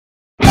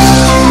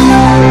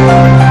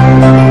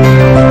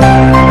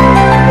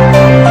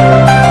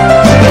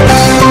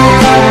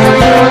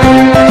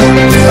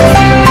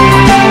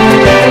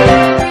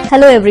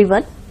Hello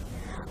everyone,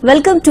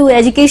 welcome to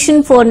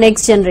Education for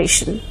Next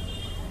Generation.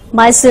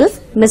 Myself,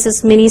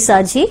 Mrs. Mini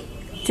Saji,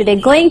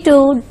 today going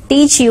to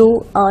teach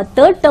you a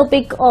third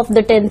topic of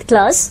the 10th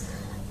class,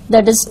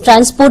 that is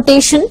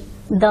transportation,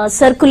 the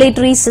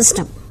circulatory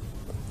system.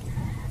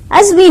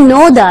 As we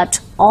know that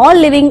all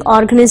living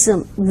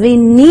organisms, we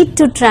need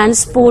to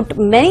transport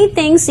many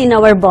things in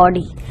our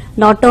body.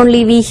 Not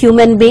only we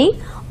human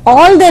being,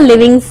 all the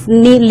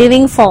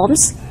living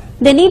forms,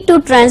 they need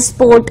to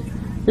transport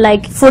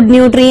like food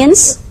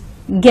nutrients,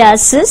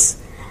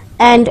 gases,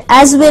 and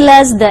as well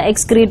as the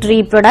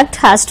excretory product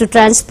has to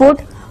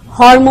transport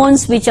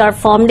hormones which are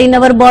formed in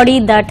our body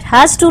that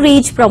has to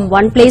reach from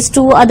one place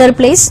to other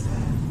place.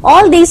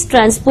 All these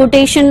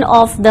transportation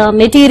of the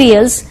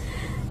materials,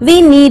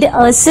 we need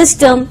a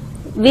system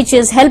which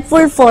is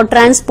helpful for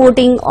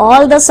transporting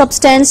all the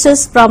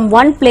substances from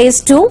one place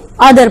to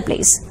other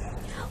place.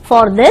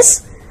 For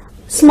this,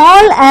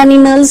 small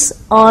animals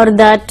or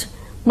that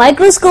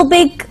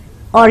microscopic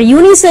or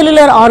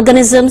unicellular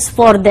organisms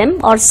for them,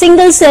 or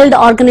single-celled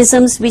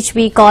organisms which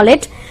we call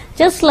it,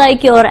 just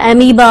like your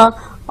amoeba,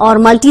 or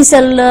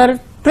multicellular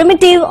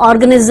primitive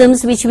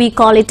organisms which we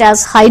call it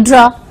as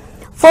hydra.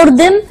 For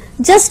them,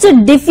 just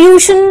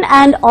diffusion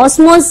and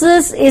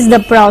osmosis is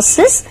the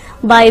process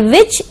by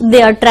which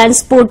they are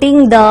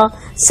transporting the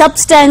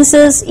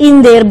substances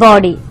in their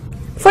body.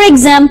 For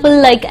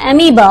example, like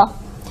amoeba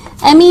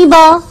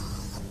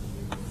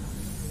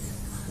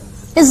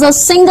is a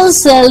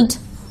single-celled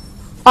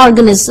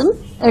organism.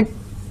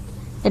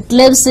 It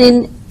lives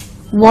in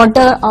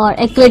water or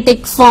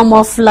aquatic form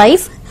of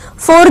life.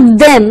 For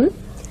them,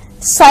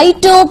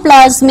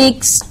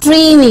 cytoplasmic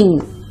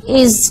streaming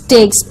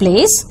takes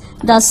place.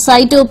 The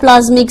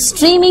cytoplasmic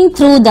streaming,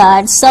 through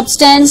that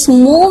substance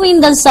move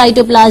in the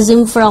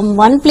cytoplasm from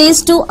one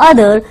place to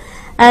other,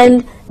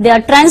 and they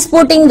are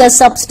transporting the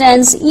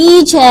substance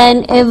each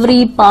and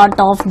every part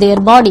of their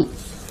body,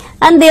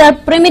 and they are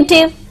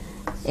primitive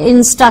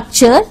in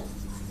structure.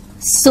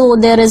 So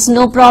there is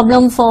no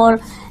problem for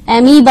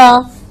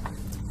amoeba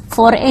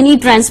for any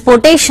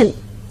transportation.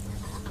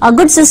 A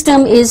good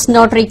system is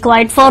not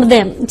required for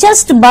them.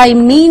 Just by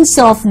means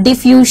of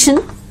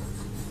diffusion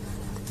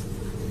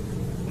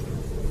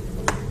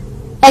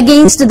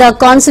against the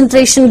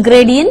concentration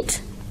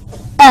gradient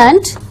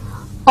and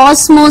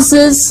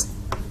osmosis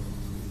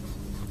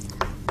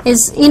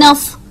is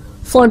enough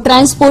for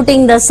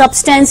transporting the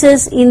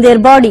substances in their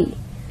body.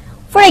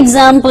 For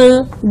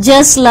example,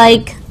 just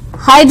like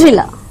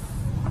hydrilla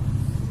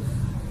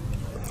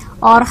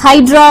or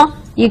hydra,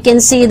 you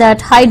can see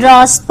that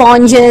hydra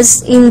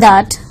sponges in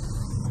that,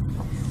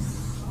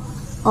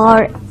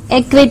 or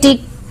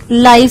aquatic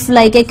life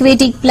like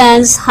aquatic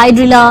plants,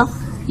 hydrilla,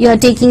 you are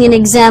taking an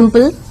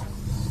example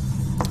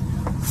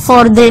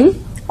for them.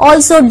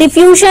 Also,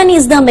 diffusion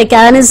is the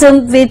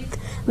mechanism with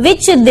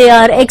which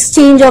their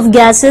exchange of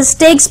gases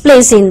takes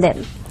place in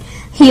them.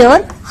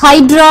 Here,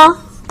 hydra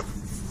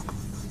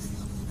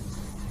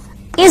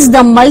is the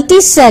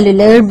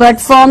multicellular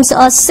but forms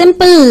a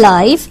simple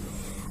life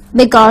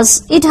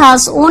because it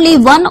has only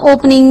one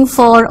opening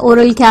for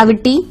oral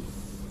cavity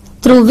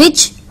through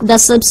which the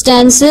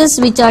substances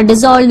which are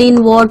dissolved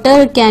in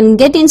water can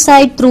get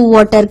inside through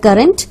water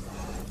current.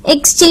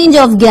 Exchange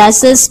of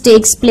gases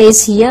takes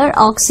place here.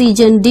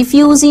 Oxygen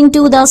diffuse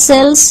into the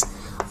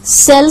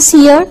cells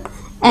here,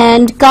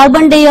 and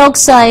carbon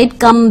dioxide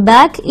come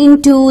back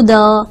into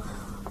the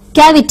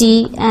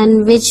cavity,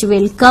 and which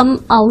will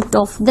come out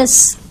of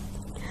this.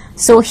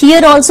 So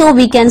here also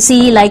we can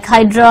see like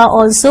hydra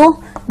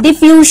also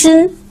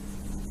diffusion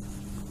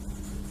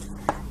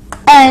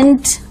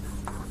and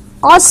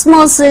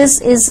osmosis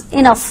is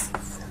enough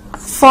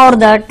for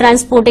the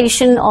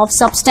transportation of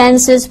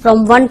substances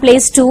from one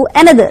place to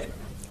another.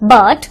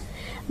 But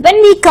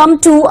when we come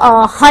to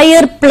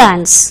higher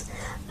plants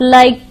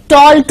like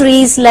tall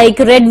trees like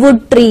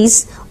redwood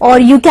trees or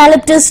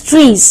eucalyptus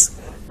trees,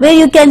 where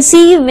you can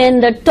see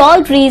when the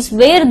tall trees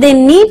where they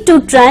need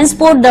to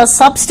transport the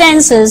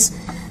substances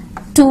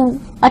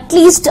to at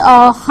least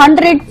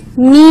 100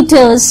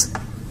 meters,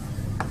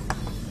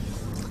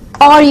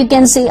 or you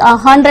can say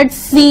 100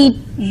 feet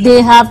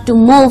they have to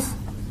move.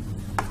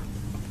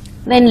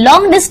 When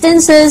long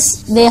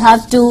distances they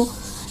have to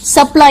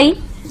supply,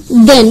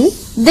 then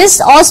this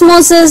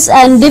osmosis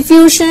and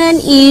diffusion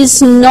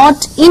is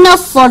not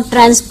enough for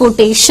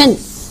transportation.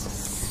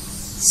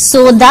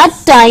 So that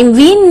time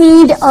we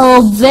need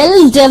a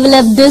well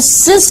developed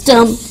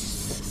system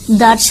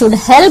that should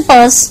help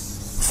us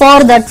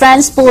for the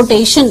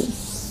transportation,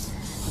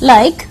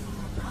 like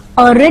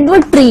a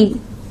redwood tree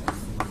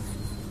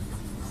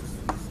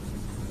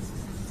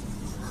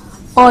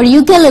or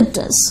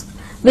eucalyptus,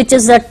 which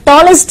is the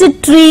tallest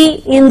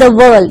tree in the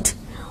world.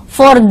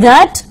 For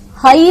that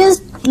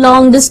highest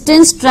long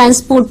distance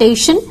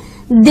transportation,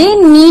 they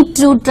need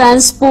to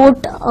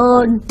transport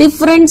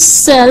different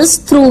cells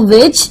through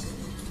which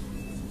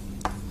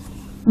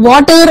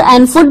water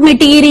and food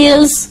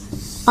materials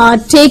are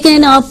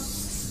taken up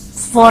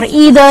for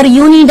either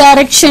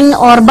unidirection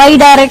or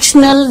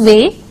bidirectional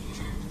way,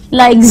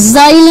 like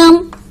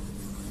xylem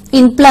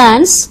in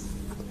plants.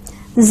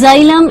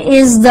 Xylem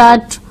is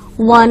that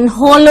one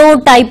hollow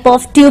type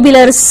of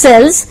tubular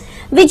cells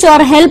which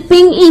are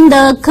helping in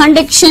the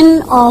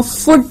conduction of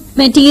food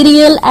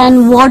material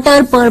and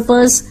water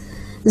purpose.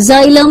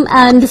 Xylem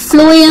and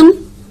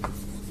phloem,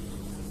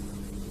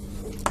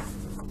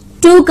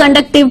 two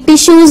conductive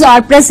tissues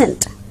are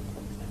present.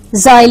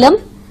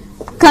 Xylem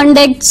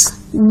conducts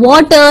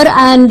water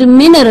and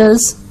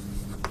minerals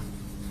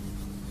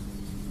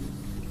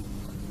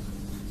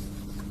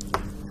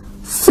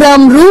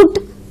from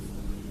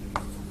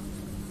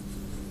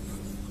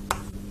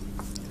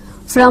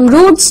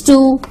roots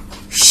to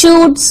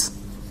shoots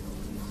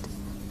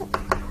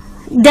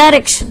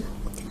direction.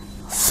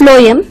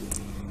 Phloem,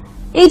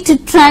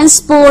 it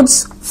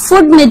transports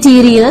food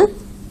material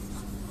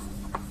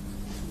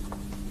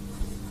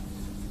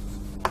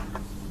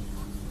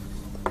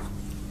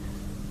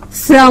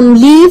from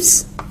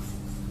leaves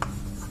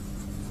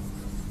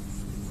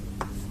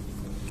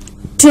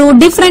to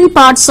different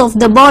parts of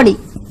the body.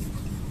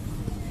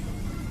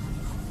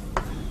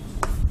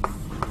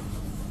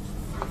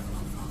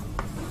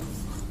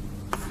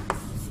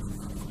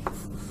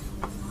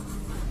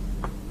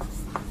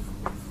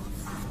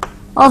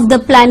 Of the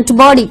plant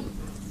body.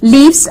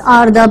 Leaves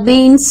are the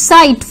main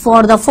site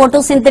for the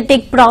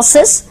photosynthetic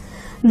process.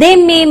 They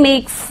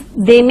make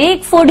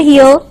food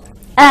here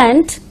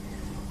and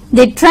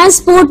they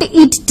transport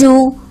it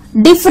to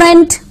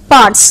different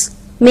parts,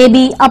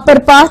 maybe upper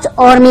part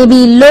or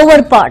maybe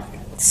lower part.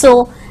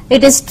 So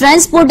it is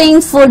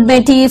transporting food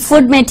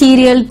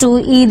material to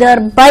either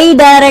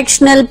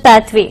bidirectional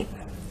pathway,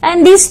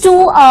 and these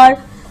two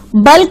are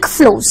bulk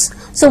flows.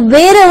 So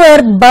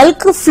wherever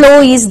bulk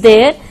flow is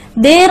there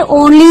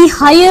only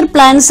higher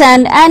plants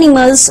and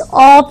animals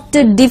opt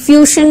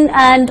diffusion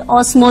and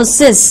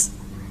osmosis.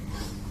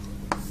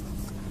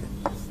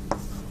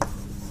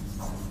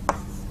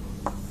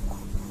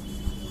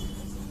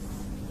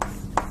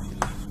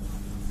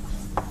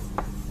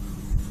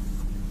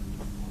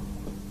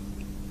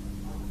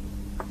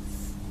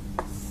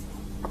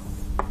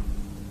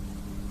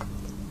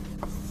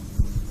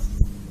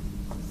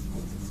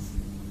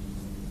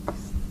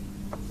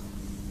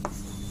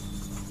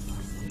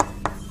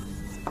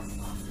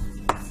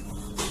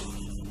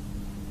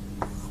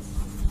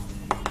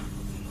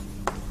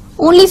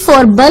 Only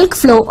for bulk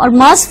flow or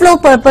mass flow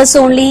purpose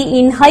only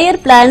in higher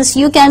plants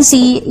you can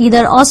see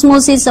either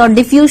osmosis or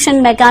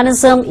diffusion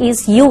mechanism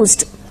is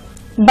used.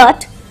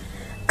 But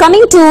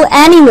coming to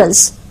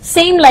animals,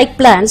 same like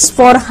plants,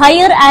 for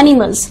higher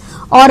animals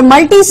or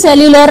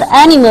multicellular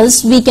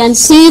animals we can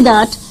see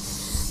that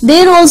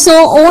there also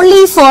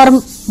only for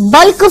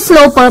bulk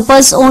flow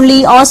purpose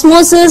only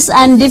osmosis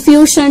and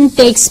diffusion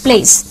takes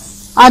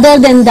place. Other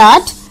than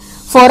that,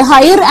 for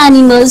higher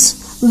animals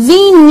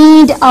we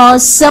need a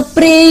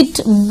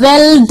separate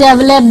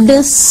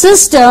well-developed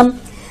system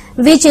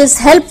which is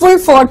helpful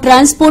for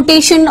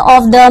transportation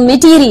of the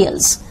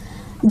materials.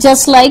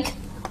 Just like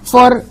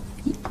for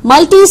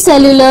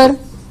multicellular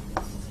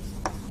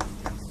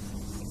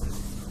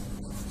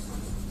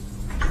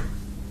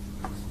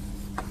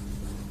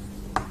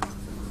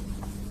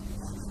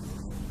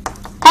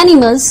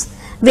animals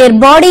where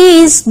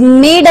body is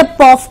made up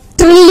of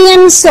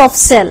trillions of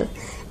cells,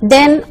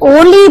 then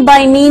only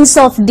by means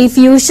of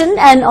diffusion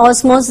and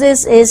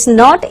osmosis is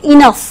not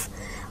enough.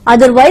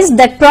 Otherwise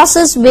that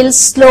process will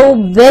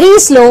very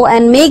slow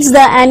and makes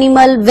the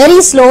animal very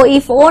slow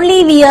if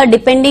only we are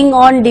depending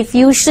on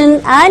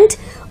diffusion and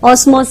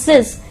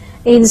osmosis.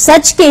 In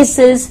such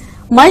cases,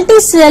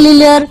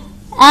 multicellular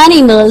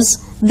animals,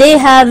 they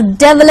have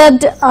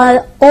developed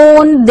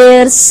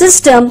their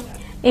system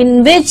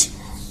in which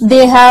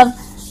they have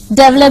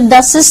developed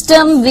the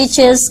system which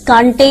is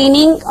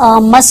containing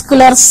a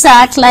muscular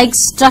sac-like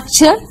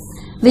structure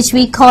which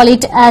we call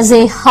it as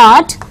a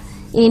heart.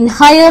 In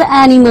higher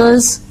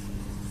animals,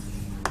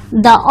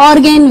 the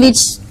organ which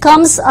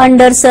comes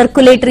under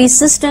circulatory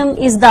system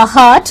is the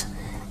heart,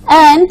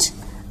 and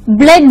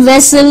blood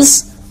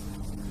vessels,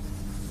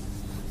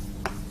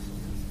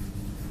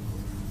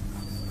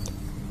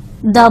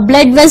 the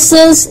blood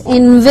vessels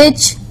in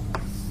which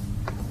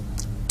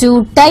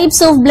two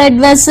types of blood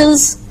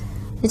vessels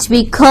which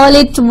we call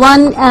it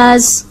one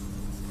as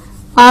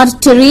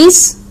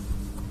arteries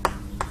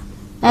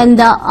and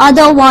the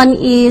other one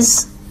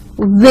is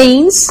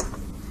veins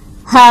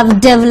have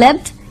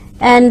developed,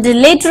 and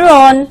later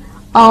on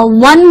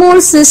one more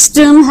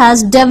system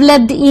has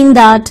developed in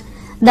that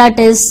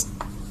is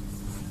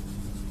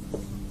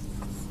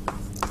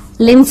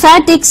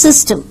lymphatic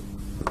system.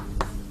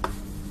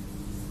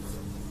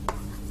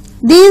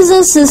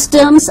 These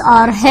systems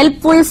are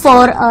helpful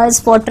for us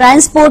for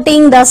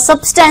transporting the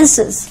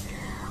substances.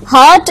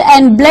 Heart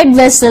and blood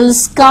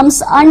vessels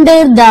comes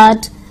under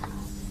that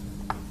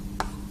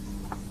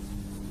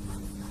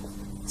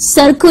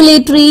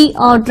circulatory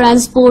or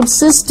transport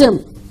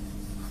system.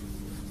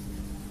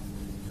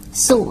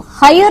 So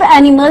higher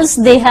animals,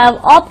 they have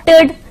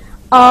opted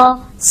a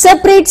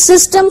separate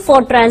system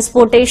for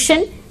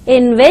transportation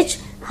in which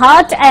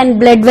heart and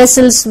blood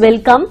vessels will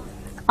come.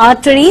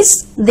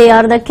 Arteries, they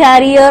are the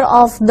carrier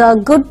of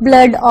the good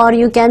blood, or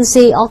you can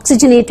say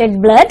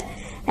oxygenated blood,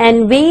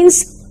 and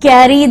veins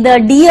carry the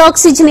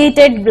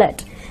deoxygenated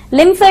blood.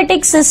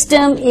 Lymphatic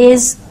system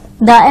is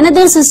the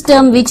another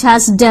system which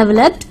has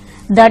developed.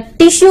 The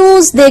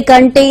tissues, they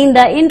contain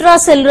the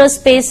intracellular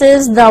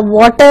spaces, the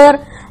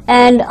water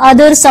and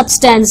other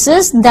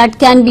substances that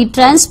can be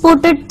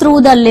transported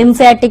through the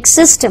lymphatic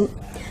system.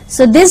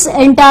 So this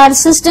entire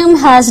system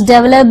has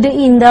developed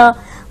in the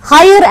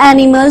higher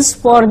animals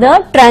for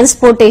the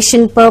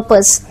transportation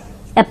purpose.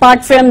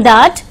 Apart from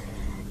that,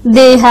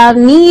 they have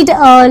need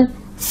a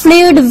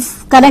fluid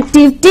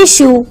connective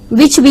tissue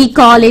which we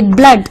call it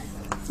blood.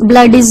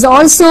 Blood is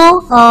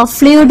also a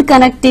fluid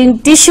connecting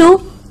tissue.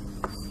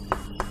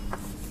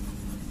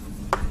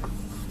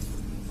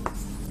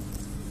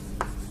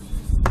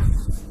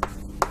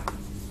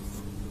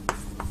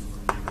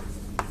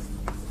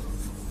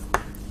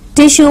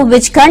 Tissue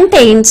which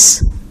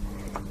contains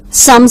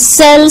some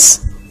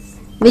cells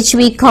which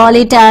we call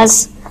it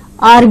as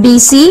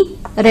RBC,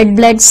 red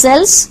blood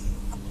cells,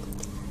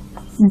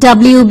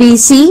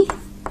 WBC,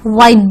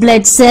 white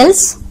blood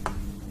cells,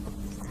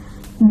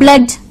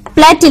 blood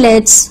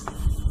platelets,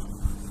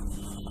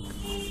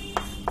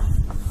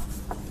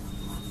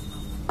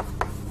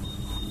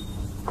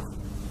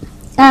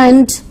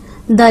 and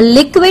the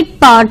liquid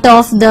part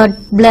of the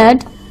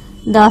blood,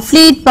 the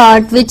fluid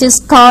part, which is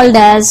called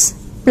as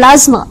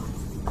plasma.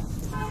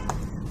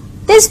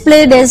 This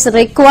blood is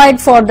required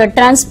for the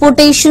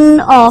transportation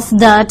of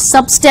that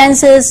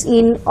substances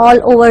in all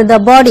over the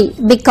body,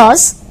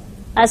 because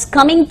as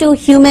coming to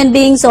human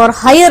beings or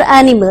higher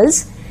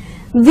animals,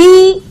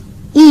 we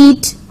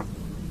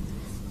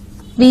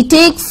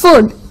take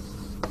food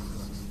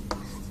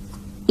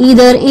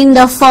either in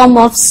the form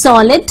of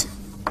solid,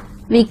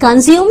 we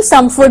consume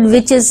some food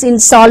which is in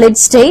solid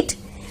state,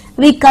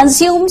 we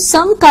consume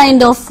some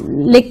kind of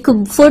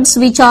liquid foods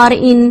which are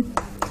in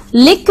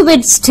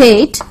liquid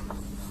state,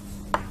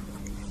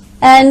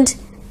 and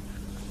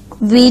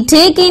we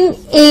take in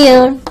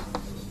air.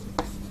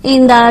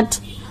 In that,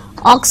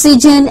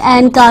 oxygen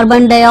and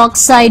carbon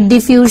dioxide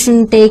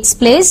diffusion takes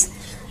place.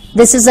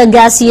 This is a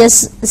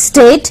gaseous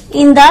state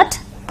in that,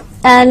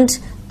 and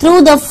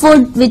through the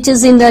food which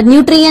is in the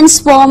nutrients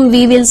form,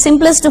 we will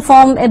simplest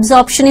form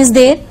absorption is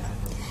there.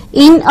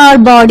 In our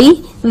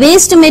body,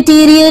 waste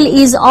material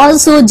is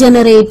also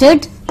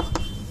generated,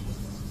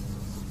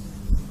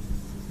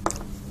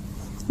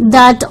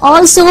 that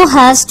also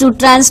has to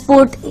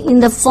transport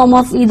in the form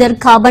of either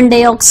carbon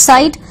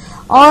dioxide,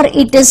 or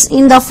it is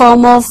in the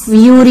form of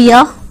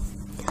urea,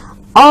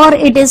 or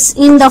it is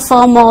in the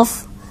form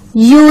of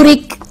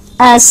uric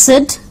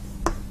acid,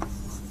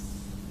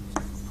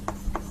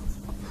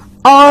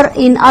 or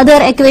in other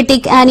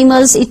aquatic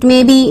animals it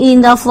may be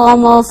in the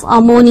form of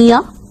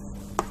ammonia.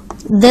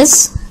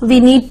 This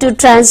we need to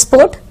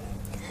transport.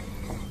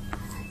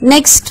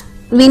 Next,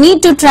 we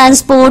need to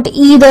transport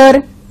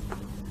either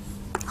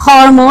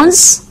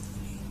hormones,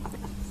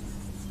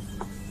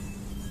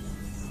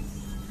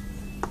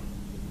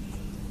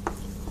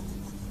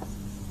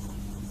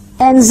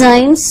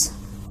 enzymes.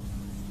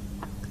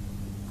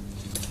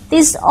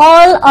 These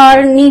all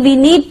are we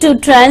need to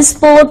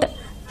transport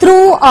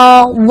through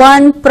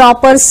one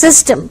proper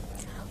system.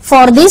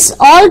 For this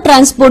all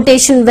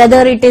transportation,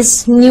 whether it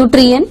is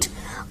nutrient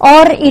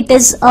or it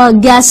is a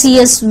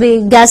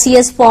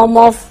gaseous form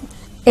of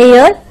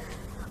air,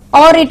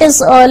 or it is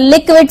a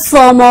liquid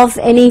form of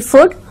any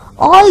food,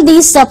 all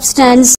these substances